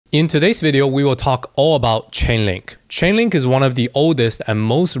In today's video, we will talk all about Chainlink. Chainlink is one of the oldest and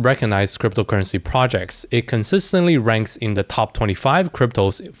most recognized cryptocurrency projects. It consistently ranks in the top 25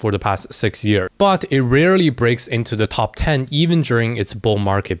 cryptos for the past 6 years, but it rarely breaks into the top 10 even during its bull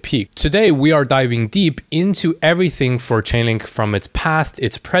market peak. Today, we are diving deep into everything for Chainlink from its past,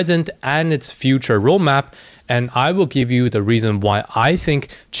 its present, and its future roadmap. And I will give you the reason why I think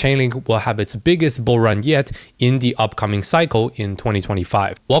Chainlink will have its biggest bull run yet in the upcoming cycle in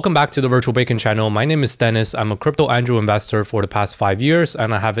 2025. Welcome back to the Virtual Bacon channel. My name is Dennis. I'm a crypto angel investor for the past 5 years,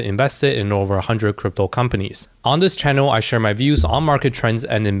 and I have invested in over 100 crypto companies. On this channel, I share my views on market trends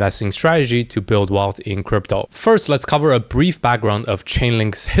and investing strategy to build wealth in crypto. First, let's cover a brief background of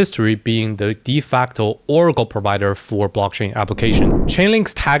Chainlink's history being the de facto Oracle provider for blockchain application.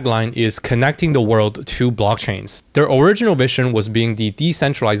 Chainlink's tagline is connecting the world to blockchains. Their original vision was being the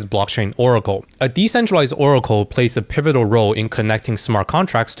decentralized blockchain oracle. A decentralized oracle plays a pivotal role in connecting smart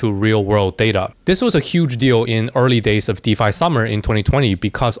contracts to real-world data. This was a huge deal in early days of DeFi summer in 2020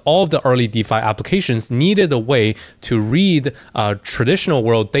 because all of the early DeFi applications needed a way to read traditional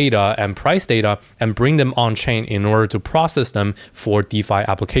world data and price data and bring them on chain in order to process them for DeFi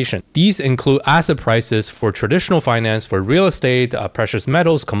application. These include asset prices for traditional finance, for real estate, precious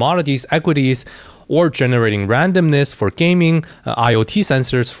metals, commodities, equities, or generating randomness for gaming, IoT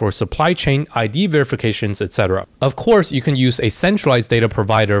sensors for supply chain, ID verifications, etc. Of course, you can use a centralized data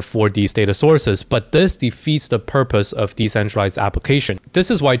provider for these data sources, but this defeats the purpose of decentralized application.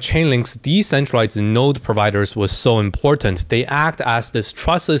 This is why Chainlink's decentralized node providers was so important. They act as this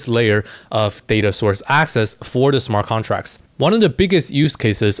trustless layer of data source access for the smart contracts. One of the biggest use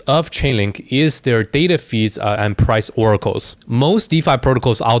cases of Chainlink is their data feeds and price oracles. Most DeFi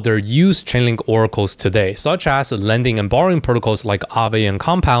protocols out there use Chainlink oracles today, such as lending and borrowing protocols like Aave and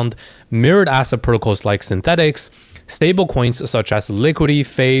Compound, mirrored asset protocols like Synthetics, stablecoins such as Liquidity,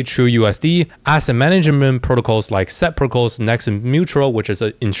 Fei, TrueUSD, asset management protocols like SET protocols, Next Mutual, which is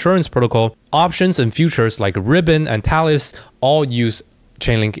an insurance protocol, options and futures like Ribbon and Talis all use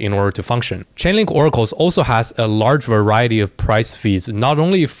Chainlink in order to function. Chainlink oracles also has a large variety of price feeds, not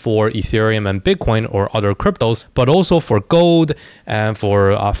only for Ethereum and Bitcoin or other cryptos, but also for gold and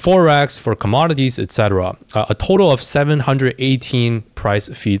for Forex, for commodities, etc. A total of 718 price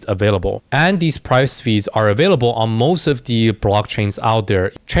feeds available. And these price feeds are available on most of the blockchains out there.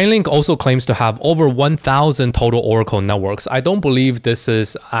 Chainlink also claims to have over 1,000 total oracle networks. I don't believe this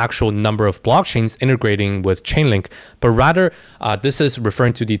is actual number of blockchains integrating with Chainlink, but rather this is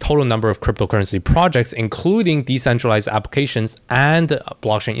referring to the total number of cryptocurrency projects, including decentralized applications and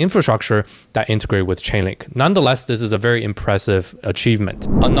blockchain infrastructure that integrate with Chainlink. Nonetheless, this is a very impressive achievement.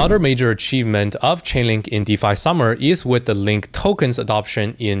 Another major achievement of Chainlink in DeFi summer is with the Link tokens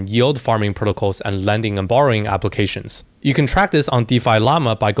adoption in yield farming protocols and lending and borrowing applications. You can track this on DeFi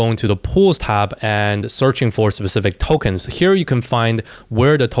Llama by going to the Pools tab and searching for specific tokens. Here you can find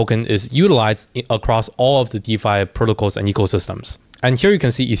where the token is utilized across all of the DeFi protocols and ecosystems. And here you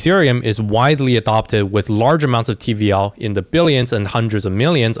can see Ethereum is widely adopted with large amounts of TVL in the billions and hundreds of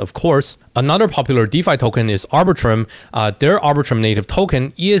millions, of course. Another popular DeFi token is Arbitrum. Their Arbitrum native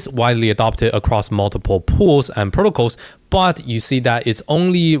token is widely adopted across multiple pools and protocols, but you see that it's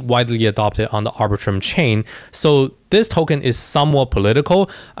only widely adopted on the Arbitrum chain. So this token is somewhat political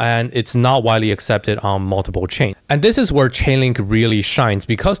and it's not widely accepted on multiple chains. And this is where Chainlink really shines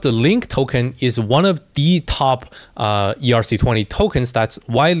because the Link token is one of the top ERC20 tokens that's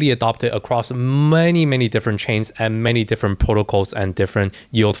widely adopted across many different chains and many different protocols and different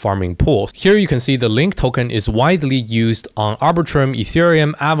yield farming pools. Here you can see the Link token is widely used on Arbitrum,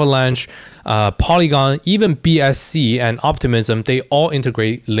 Ethereum, Avalanche, Polygon, even BSC and Optimism. They all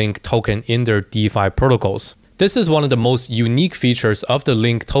integrate Link token in their DeFi protocols. This is one of the most unique features of the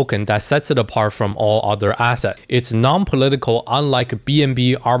Link token that sets it apart from all other assets. It's non-political, unlike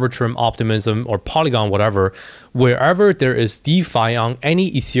BNB, Arbitrum, Optimism, or Polygon, whatever. Wherever there is DeFi on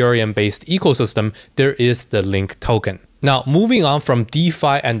any Ethereum-based ecosystem, there is the Link token. Now, moving on from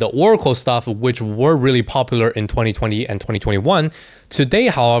DeFi and the Oracle stuff, which were really popular in 2020 and 2021, today,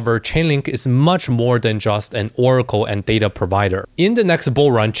 however, Chainlink is much more than just an Oracle and data provider. In the next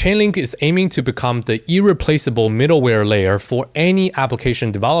bull run, Chainlink is aiming to become the irreplaceable middleware layer for any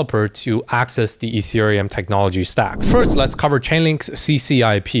application developer to access the Ethereum technology stack. First, let's cover Chainlink's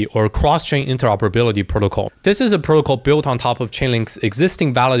CCIP, or Cross-Chain Interoperability Protocol. This is a protocol built on top of Chainlink's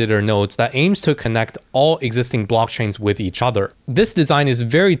existing validator nodes that aims to connect all existing blockchains with each other. This design is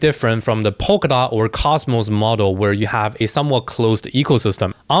very different from the Polkadot or Cosmos model where you have a somewhat closed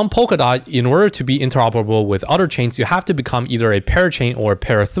ecosystem. On Polkadot, in order to be interoperable with other chains, you have to become either a parachain or a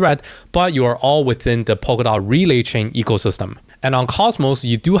parathread, but you are all within the Polkadot relay chain ecosystem. And on Cosmos,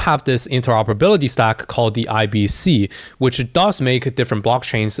 you do have this interoperability stack called the IBC, which does make different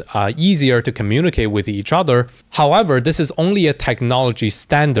blockchains easier to communicate with each other. However, this is only a technology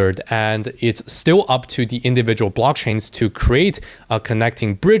standard, and it's still up to the individual blockchains to create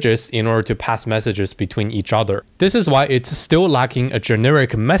connecting bridges in order to pass messages between each other. This is why it's still lacking a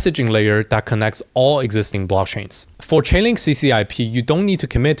generic messaging layer that connects all existing blockchains. For Chainlink CCIP, you don't need to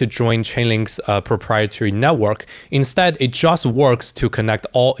commit to join Chainlink's proprietary network. Instead, it just works to connect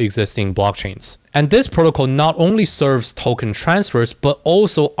all existing blockchains. And this protocol not only serves token transfers, but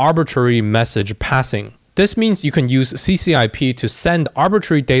also arbitrary message passing. This means you can use CCIP to send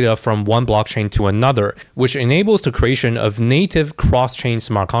arbitrary data from one blockchain to another, which enables the creation of native cross-chain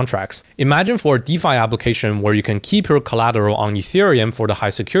smart contracts. Imagine for a DeFi application where you can keep your collateral on Ethereum for the high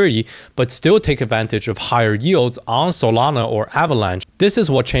security, but still take advantage of higher yields on Solana or Avalanche. This is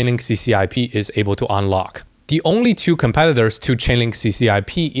what Chainlink CCIP is able to unlock. The only two competitors to Chainlink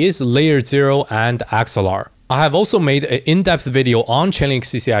CCIP is Layer 0 and Axelar. I have also made an in-depth video on Chainlink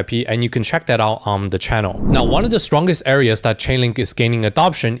CCIP, and you can check that out on the channel. Now, one of the strongest areas that Chainlink is gaining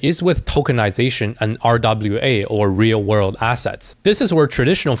adoption is with tokenization and RWA, or real-world assets. This is where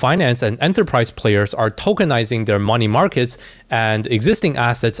traditional finance and enterprise players are tokenizing their money markets and existing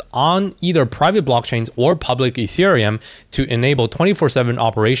assets on either private blockchains or public Ethereum to enable 24/7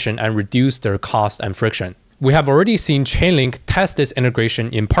 operation and reduce their cost and friction. We have already seen Chainlink test this integration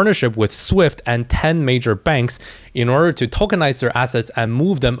in partnership with Swift and 10 major banks in order to tokenize their assets and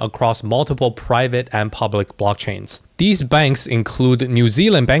move them across multiple private and public blockchains. These banks include New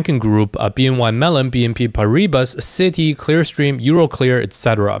Zealand banking group, BNY Mellon, BNP Paribas, Citi, Clearstream, Euroclear,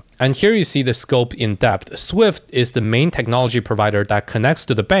 etc. And here you see the scope in depth. Swift is the main technology provider that connects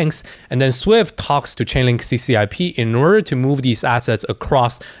to the banks, and then Swift talks to Chainlink CCIP in order to move these assets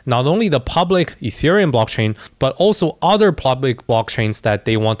across not only the public Ethereum blockchain, but also other public blockchains that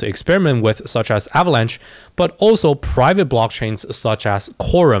they want to experiment with, such as Avalanche, but also private blockchains such as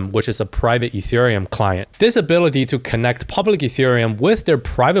Quorum, which is a private Ethereum client. This ability to connect public Ethereum with their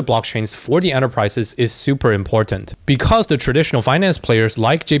private blockchains for the enterprises is super important, because the traditional finance players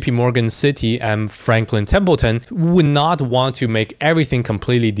like JP Morgan, Citi, and Franklin Templeton would not want to make everything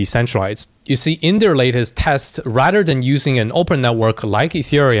completely decentralized. You see, in their latest test, rather than using an open network like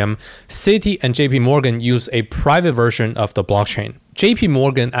Ethereum, Citi and JP Morgan use a private version of the blockchain. JP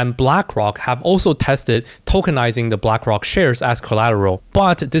Morgan and Blackrock have also tested tokenizing the Blackrock shares as collateral,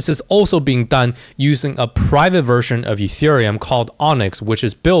 but this is also being done using a private version of Ethereum called Onyx, which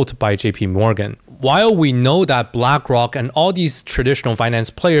is built by JP Morgan. While we know that BlackRock and all these traditional finance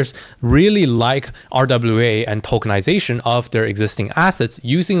players really like RWA and tokenization of their existing assets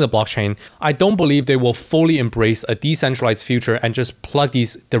using the blockchain, I don't believe they will fully embrace a decentralized future and just plug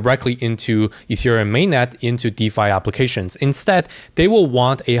these directly into Ethereum mainnet into DeFi applications. Instead, they will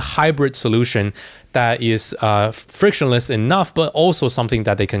want a hybrid solution that is frictionless enough, but also something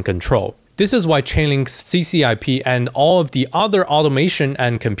that they can control. This is why Chainlink's CCIP and all of the other automation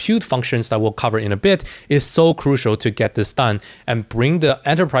and compute functions that we'll cover in a bit is so crucial to get this done and bring the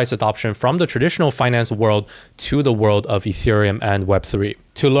enterprise adoption from the traditional finance world to the world of Ethereum and Web3.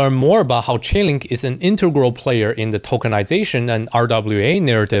 To learn more about how Chainlink is an integral player in the tokenization and RWA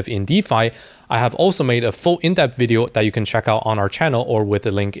narrative in DeFi, I have also made a full in-depth video that you can check out on our channel or with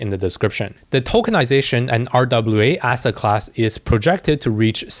the link in the description. The tokenization and RWA asset class is projected to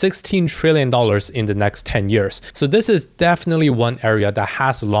reach $16 trillion in the next 10 years. So this is definitely one area that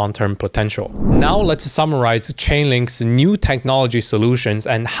has long-term potential. Now let's summarize Chainlink's new technology solutions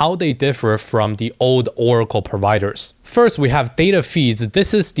and how they differ from the old Oracle providers. First, we have data feeds.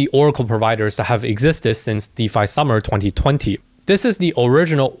 This is the Oracle providers that have existed since DeFi Summer 2020. This is the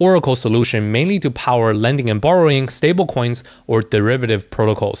original Oracle solution mainly to power lending and borrowing, stablecoins, or derivative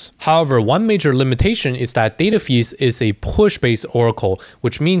protocols. However, one major limitation is that data feeds is a push-based Oracle,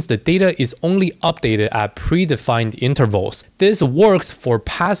 which means the data is only updated at predefined intervals. This works for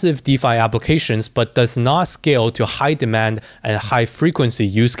passive DeFi applications, but does not scale to high demand and high frequency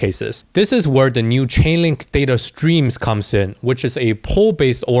use cases. This is where the new Chainlink data streams comes in, which is a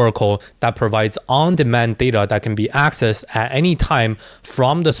pull-based Oracle that provides on-demand data that can be accessed at any time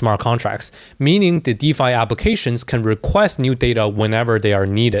from the smart contracts, meaning the DeFi applications can request new data whenever they are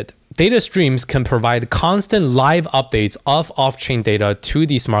needed. Data streams can provide constant live updates of off-chain data to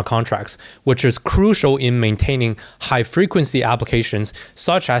the smart contracts, which is crucial in maintaining high-frequency applications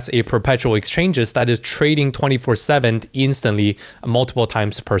such as a perpetual exchanges that is trading 24/7 instantly multiple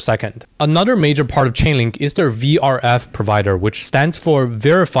times per second. Another major part of Chainlink is their VRF provider, which stands for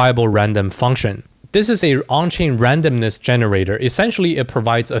Verifiable Random Function. This is a on-chain randomness generator. Essentially, it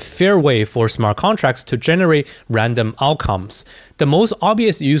provides a fair way for smart contracts to generate random outcomes. The most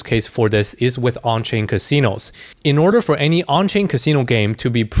obvious use case for this is with on-chain casinos. In order for any on-chain casino game to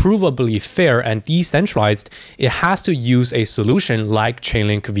be provably fair and decentralized, it has to use a solution like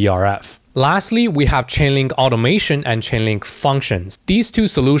Chainlink VRF. Lastly, we have Chainlink automation and Chainlink functions. These two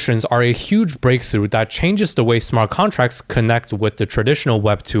solutions are a huge breakthrough that changes the way smart contracts connect with the traditional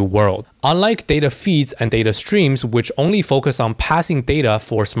Web 2 world. Unlike data feeds and data streams, which only focus on passing data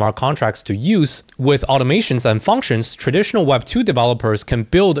for smart contracts to use, with automations and functions, traditional Web 2 developers can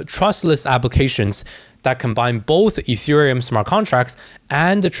build trustless applications that combine both Ethereum smart contracts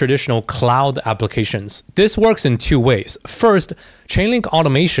and the traditional cloud applications. This works in two ways. First, Chainlink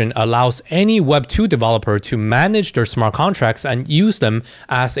automation allows any Web 2 developer to manage their smart contracts and use them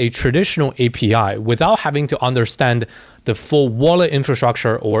as a traditional API without having to understand the full wallet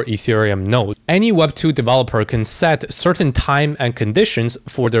infrastructure or Ethereum node. Any Web 2 developer can set certain time and conditions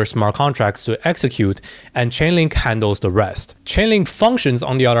for their smart contracts to execute, and Chainlink handles the rest. Chainlink functions,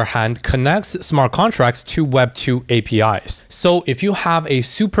 on the other hand, connects smart contracts to Web 2 APIs. So if you have a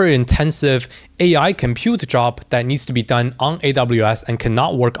super intensive AI compute job that needs to be done on AWS and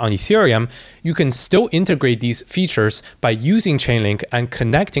cannot work on Ethereum, you can still integrate these features by using Chainlink and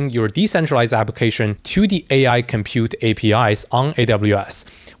connecting your decentralized application to the AI compute APIs on AWS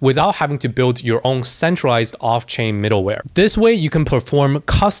without having to build your own centralized off-chain middleware. This way, you can perform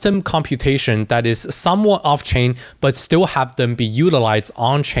custom computation that is somewhat off-chain, but still have them be utilized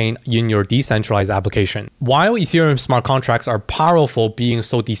on-chain in your decentralized application. While Ethereum smart contracts are powerful being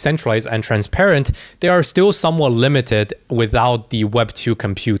so decentralized and transparent, they are still somewhat limited without the Web 2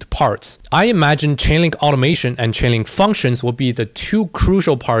 compute parts. I imagine Chainlink automation and Chainlink functions will be the two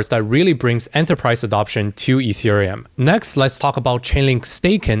crucial parts that really brings enterprise adoption to Ethereum. Next, let's talk about Chainlink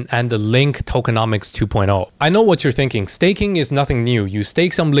staking and the Link Tokenomics 2.0. I know what you're thinking. Staking is nothing new. You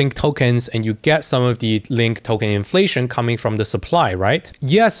stake some Link tokens and you get some of the Link token inflation coming from the supply, right?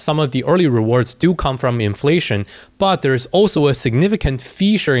 Yes, some of the early rewards do come from inflation, but there's also a significant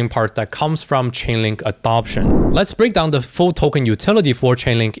fee sharing part that comes from Chainlink adoption. Let's break down the full token utility for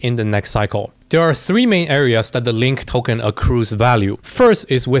Chainlink in the next cycle. There are three main areas that the Link token accrues value.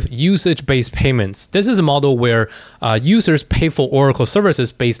 First is with usage-based payments. This is a model where users pay for Oracle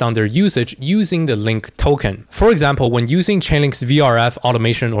services based on their usage using the Link token. For example, when using Chainlink's VRF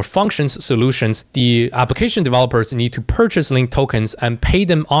automation or functions solutions, the application developers need to purchase Link tokens and pay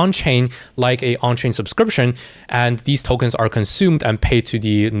them on-chain like a on-chain subscription, and these tokens are consumed and paid to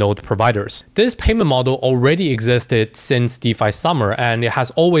the node providers. This payment model already existed since DeFi summer, and it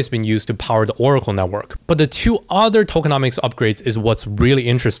has always been used to power the Oracle network. But the two other tokenomics upgrades is what's really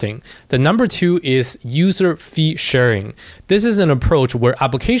interesting. The number two is user fee sharing. This is an approach where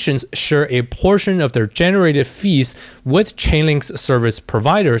applications share a portion of their generated fees with Chainlink's service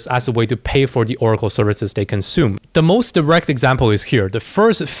providers as a way to pay for the Oracle services they consume. The most direct example is here. The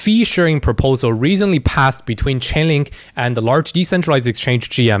first fee sharing proposal recently passed between Chainlink and the large decentralized exchange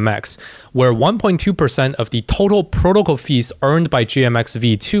GMX, where 1.2% of the total protocol fees earned by GMX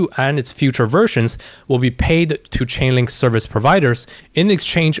v2 and its future versions will be paid to Chainlink service providers in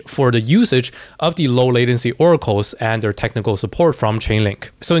exchange for the usage of the low latency oracles and their technical support from Chainlink.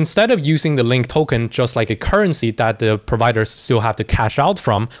 So instead of using the Link token just like a currency that the providers still have to cash out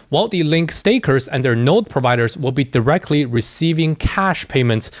from, while the Link stakers and their node providers will be directly receiving cash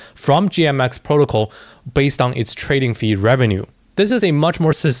payments from GMX protocol based on its trading fee revenue. This is a much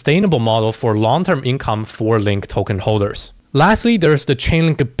more sustainable model for long-term income for Link token holders. Lastly, there's the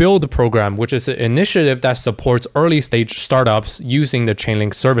Chainlink Build program, which is an initiative that supports early-stage startups using the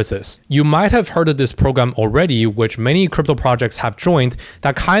Chainlink services. You might have heard of this program already, which many crypto projects have joined,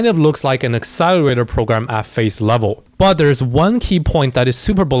 that kind of looks like an accelerator program at face level. But there's one key point that is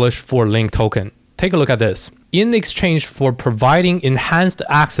super bullish for Link token. Take a look at this. In exchange for providing enhanced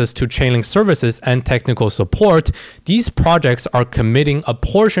access to Chainlink services and technical support, these projects are committing a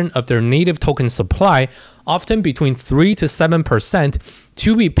portion of their native token supply, often between 3 to 7%,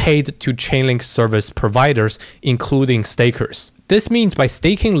 to be paid to Chainlink service providers, including stakers. This means by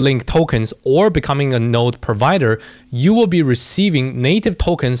staking Link tokens or becoming a node provider, you will be receiving native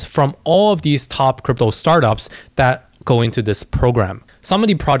tokens from all of these top crypto startups that go into this program. Some of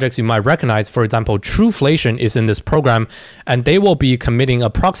the projects you might recognize, for example, Trueflation is in this program, and they will be committing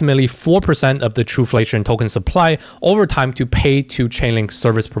approximately 4% of the Trueflation token supply over time to pay to Chainlink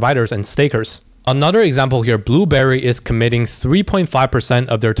service providers and stakers. Another example here, Blueberry is committing 3.5%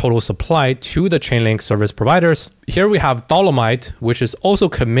 of their total supply to the Chainlink service providers. Here we have Dolomite, which is also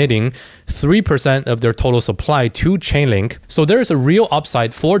committing 3% of their total supply to Chainlink. So there is a real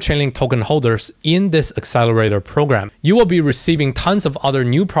upside for Chainlink token holders in this accelerator program. You will be receiving tons of other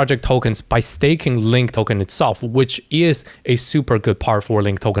new project tokens by staking Link token itself, which is a super good part for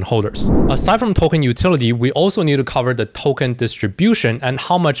Link token holders. Aside from token utility, we also need to cover the token distribution and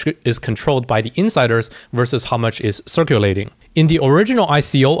how much is controlled by the insiders versus how much is circulating. In the original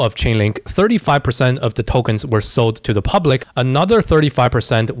ICO of Chainlink, 35% of the tokens were sold to the public, another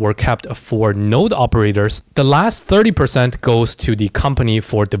 35% were kept for node operators, the last 30% goes to the company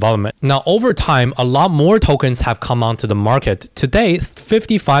for development. Now over time, a lot more tokens have come onto the market. Today,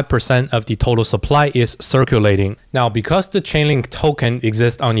 55% of the total supply is circulating. Now because the Chainlink token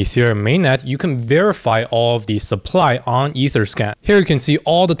exists on Ethereum mainnet, you can verify all of the supply on Etherscan. Here you can see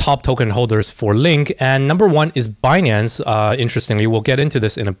all the top token holders for Link, and number one is Binance. Interestingly, we'll get into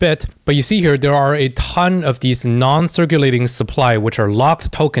this in a bit, but you see here there are a ton of these non-circulating supply which are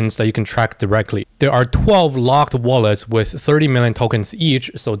locked tokens that you can track directly. There are 12 locked wallets with 30 million tokens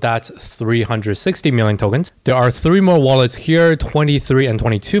each, so that's 360 million tokens. There are 3 more wallets here, 23 and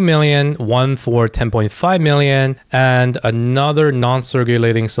 22 million, one for 10.5 million, and another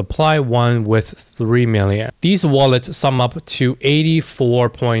non-circulating supply one with 3 million. These wallets sum up to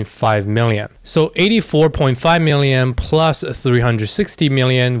 84.5 million. So 84.5 million plus 360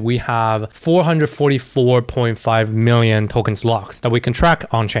 million, we have 444.5 million tokens locked that we can track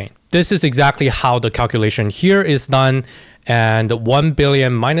on chain. This is exactly how the calculation here is done. And 1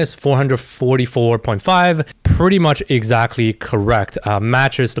 billion minus 444.5, pretty much exactly correct,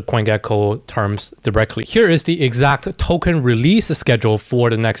 matches the CoinGecko terms directly. Here is the exact token release schedule for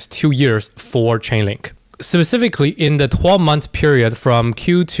the next 2 years for Chainlink. Specifically, in the 12-month period from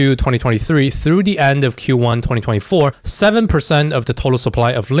Q2 2023 through the end of Q1 2024, 7% of the total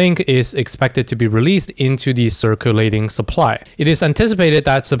supply of Link is expected to be released into the circulating supply. It is anticipated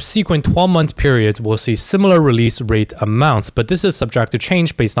that subsequent 12-month periods will see similar release rate amounts, but this is subject to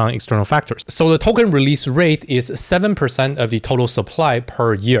change based on external factors. So the token release rate is 7% of the total supply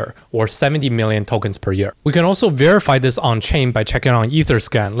per year, or 70 million tokens per year. We can also verify this on-chain by checking on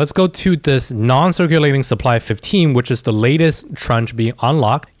Etherscan. Let's go to this non-circulating supply 15, which is the latest tranche being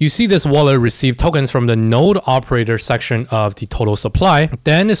unlocked. You see this wallet received tokens from the node operator section of the total supply.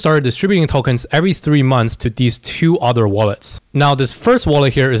 Then it started distributing tokens every 3 months to these 2 other wallets. Now this first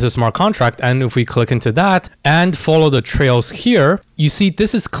wallet here is a smart contract, and if we click into that and follow the trails here, you see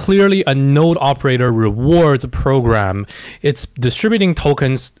this is clearly a node operator rewards program. It's distributing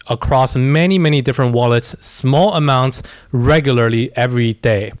tokens across many different wallets, small amounts regularly every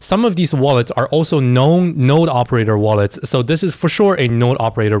day. Some of these wallets are also known node operator wallets, so this is for sure a node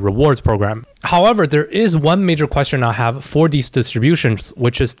operator rewards program. However, there is one major question I have for these distributions,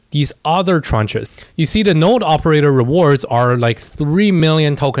 which is these other tranches. You see the node operator rewards are like 3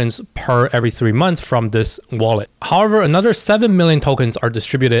 million tokens per every 3 months from this wallet. However, another 7 million tokens are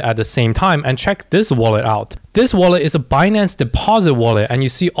distributed at the same time, and check this wallet out. This wallet is a Binance deposit wallet, and you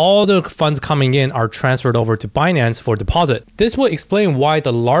see all the funds coming in are transferred over to Binance for deposit. This will explain why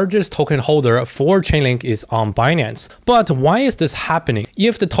the largest token holder for Chainlink is on Binance. But why is this happening?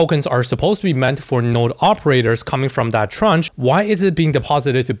 If the tokens are supposed to be meant for node operators coming from that tranche, why is it being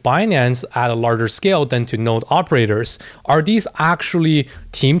deposited to Binance at a larger scale than to node operators? Are these actually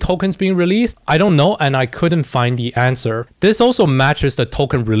team tokens being released? I don't know, and I couldn't find the answer. This also matches the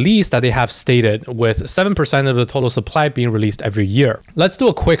token release that they have stated, with 7% of the total supply being released every year. Let's do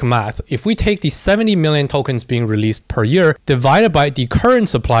a quick math. If we take the 70 million tokens being released per year divided by the current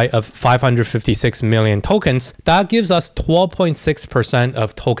supply of 556 million tokens, that gives us 12.6%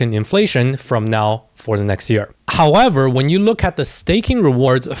 of token inflation from now for the next year. However, when you look at the staking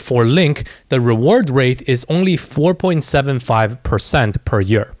rewards for Link, the reward rate is only 4.75% per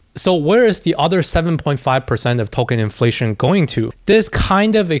year. So where is the other 7.5% of token inflation going to? This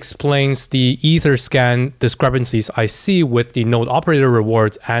kind of explains the Etherscan discrepancies I see with the node operator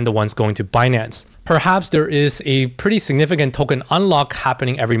rewards and the ones going to Binance. Perhaps there is a pretty significant token unlock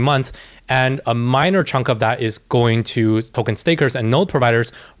happening every month, and a minor chunk of that is going to token stakers and node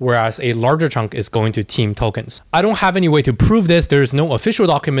providers, whereas a larger chunk is going to team tokens. I don't have any way to prove this. There is no official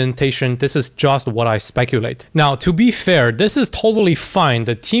documentation. This is just what I speculate. Now, to be fair, this is totally fine.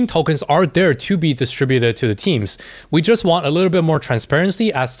 The team tokens are there to be distributed to the teams. We just want a little bit more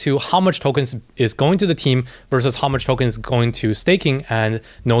transparency as to how much tokens is going to the team versus how much tokens is going to staking and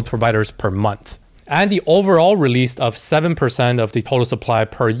node providers per month. And the overall release of 7% of the total supply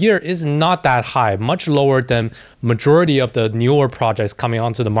per year is not that high, much lower than majority of the newer projects coming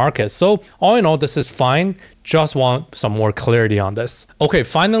onto the market. So all in all, this is fine. Just want some more clarity on this. Okay,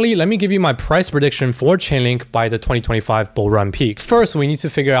 finally, let me give you my price prediction for Chainlink by the 2025 bull run peak. First, we need to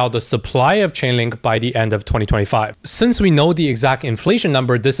figure out the supply of Chainlink by the end of 2025. Since we know the exact inflation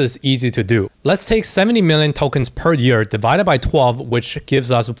number, this is easy to do. Let's take 70 million tokens per year divided by 12, which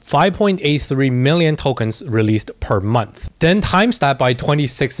gives us 5.83 million tokens released per month. Then times that by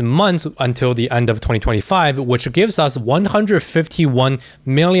 26 months until the end of 2025, which gives us 151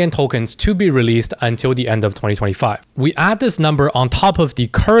 million tokens to be released until the end of 2025. We add this number on top of the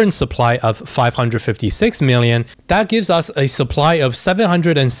current supply of 556 million. That gives us a supply of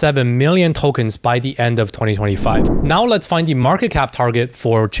 707 million tokens by the end of 2025. Now let's find the market cap target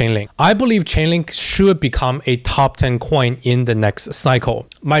for Chainlink. I believe Chainlink should become a top 10 coin in the next cycle.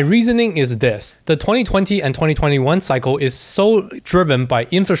 My reasoning is this. The 2020 and 2021 cycle is so driven by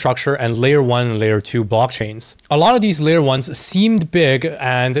infrastructure and layer 1 and layer 2 blockchains. A lot of these layer 1s seemed big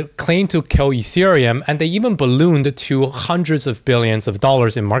and claimed to kill Ethereum, and they even ballooned to hundreds of billions of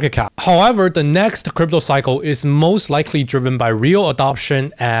dollars in market cap. However, the next crypto cycle is most likely driven by real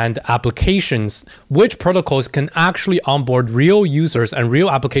adoption and applications, which protocols can actually onboard real users and real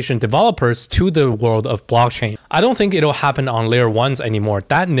application developers to the world of blockchain. I don't think it'll happen on layer 1s anymore.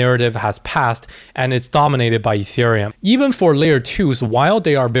 That narrative has passed and it's dominated by Ethereum. Even for layer 2s, while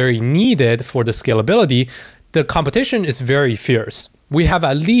they are very needed for the scalability, the competition is very fierce. We have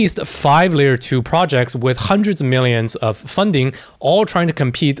at least 5 layer 2 projects with hundreds of millions of funding, all trying to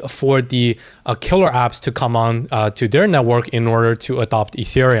compete for the killer apps to come on to their network in order to adopt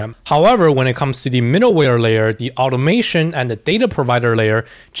Ethereum. However, when it comes to the middleware layer, the automation and the data provider layer,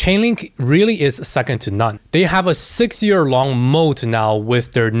 Chainlink really is second to none. They have a 6-year-long moat now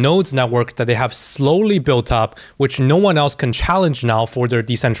with their nodes network that they have slowly built up, which no one else can challenge now for their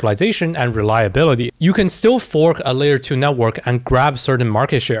decentralization and reliability. You can still fork a layer 2 network and grab certain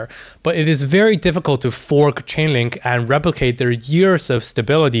market share, but it is very difficult to fork Chainlink and replicate their years of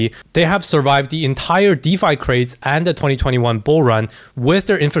stability. They have survived the entire DeFi craze and the 2021 bull run with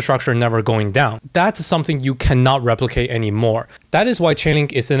their infrastructure never going down. That's something you cannot replicate anymore. That is why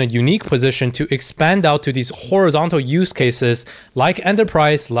Chainlink is in a unique position to expand out to these horizontal use cases like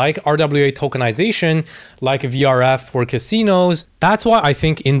enterprise, like RWA tokenization, like VRF for casinos. That's why I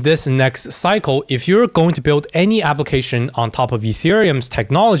think in this next cycle, if you're going to build any application on top of Ethereum's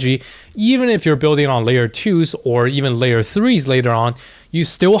technology, even if you're building on layer 2s or even layer 3s later on, you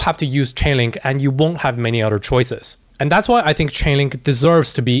still have to use Chainlink and you won't have many other choices. And that's why I think Chainlink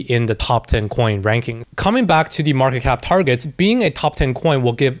deserves to be in the top 10 coin ranking. Coming back to the market cap targets, being a top 10 coin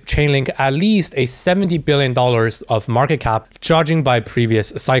will give Chainlink at least a $70 billion of market cap, judging by previous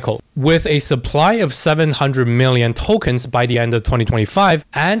cycle. With a supply of 700 million tokens by the end of 2025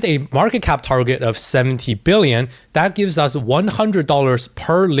 and a market cap target of 70 billion, that gives us $100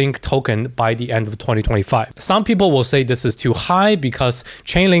 per link token by the end of 2025. Some people will say this is too high because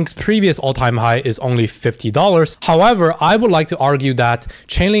Chainlink's previous all-time high is only $50. However, I would like to argue that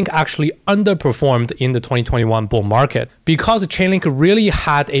Chainlink actually underperformed in the 2021 bull market because Chainlink really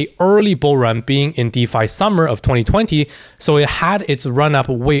had an early bull run being in DeFi summer of 2020, so it had its run up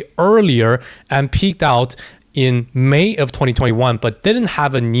way earlier and peaked out in May of 2021, but didn't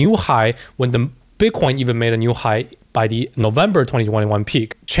have a new high when the Bitcoin even made a new high by the November 2021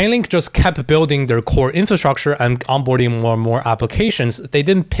 peak. Chainlink just kept building their core infrastructure and onboarding more and more applications. They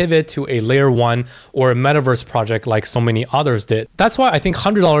didn't pivot to a layer 1 or a metaverse project like so many others did. That's why I think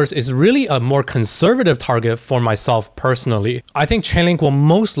 $100 is really a more conservative target for myself personally. I think Chainlink will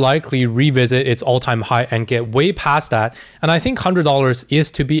most likely revisit its all-time high and get way past that, and I think $100 is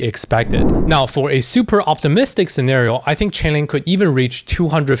to be expected. Now, for a super optimistic scenario, I think Chainlink could even reach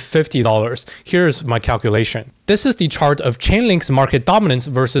 $250. Here's my calculation. This is the chart of Chainlink's market dominance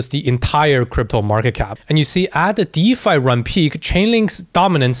versus the entire crypto market cap. And you see at the DeFi run peak, Chainlink's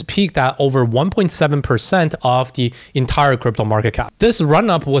dominance peaked at over 1.7% of the entire crypto market cap. This run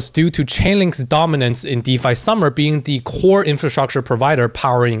up was due to Chainlink's dominance in DeFi summer being the core infrastructure provider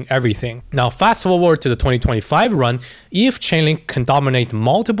powering everything. Now fast forward to the 2025 run, if Chainlink can dominate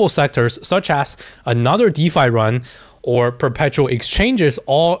multiple sectors such as another DeFi run, or perpetual exchanges,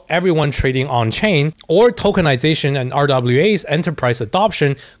 everyone trading on chain, or tokenization and RWA's enterprise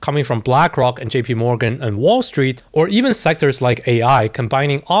adoption coming from Blackrock and JP Morgan and Wall Street, or even sectors like AI,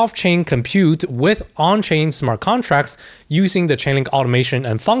 combining off-chain compute with on-chain smart contracts using the Chainlink automation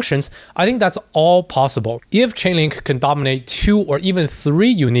and functions, I think that's all possible. If Chainlink can dominate 2 or even 3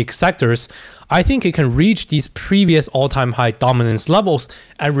 unique sectors, I think it can reach these previous all-time high dominance levels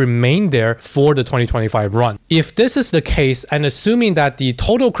and remain there for the 2025 run. If this is is the case, and assuming that the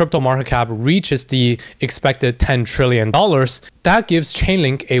total crypto market cap reaches the expected $10 trillion, that gives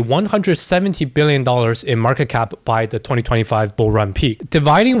Chainlink a $170 billion in market cap by the 2025 bull run peak.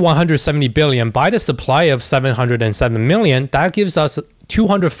 Dividing 170 billion by the supply of 707 million, that gives us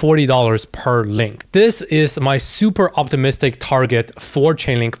 $240 per link. This is my super optimistic target for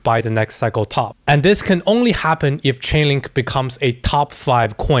Chainlink by the next cycle top. And this can only happen if Chainlink becomes a top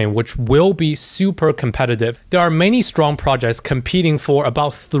 5 coin, which will be super competitive. There are many strong projects competing for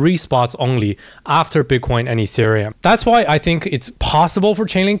about 3 spots only after Bitcoin and Ethereum. That's why I think it's possible for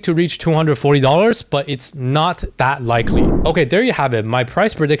Chainlink to reach $240, but it's not that likely. Okay, there you have it. My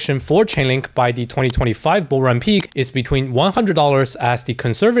price prediction for Chainlink by the 2025 bull run peak is between $100 as the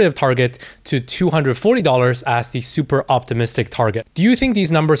conservative target to $240 as the super optimistic target. Do you think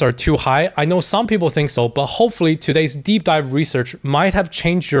these numbers are too high? I know some people think so, but hopefully today's deep dive research might have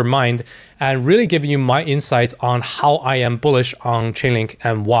changed your mind and really given you my insights on how I am bullish on Chainlink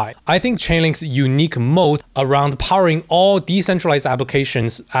and why. I think Chainlink's unique moat around powering all decentralized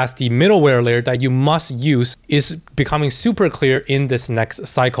applications as the middleware layer that you must use is becoming super clear in this next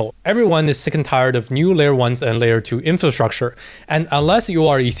cycle. Everyone is sick and tired of new layer 1s and layer 2 infrastructure, and unless you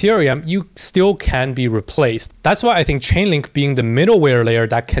are Ethereum, you still can be replaced. That's why I think Chainlink, being the middleware layer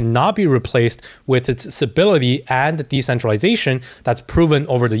that cannot be replaced with its stability and decentralization that's proven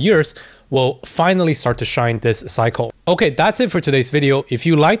over the years, will finally start to shine this cycle. Okay, that's it for today's video. If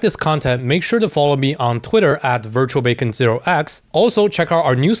you like this content, make sure to follow me on Twitter at virtualbacon0x. Also, check out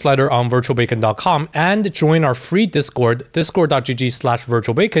our newsletter on virtualbacon.com and join our free Discord,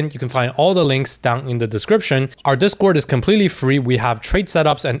 discord.gg/virtualbacon. You can find all the links down in the description. Our Discord is completely free. We have trade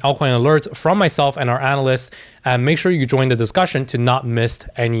setups and altcoin alerts from myself and our analysts, and make sure you join the discussion to not miss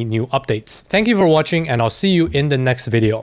any new updates. Thank you for watching, and I'll see you in the next video.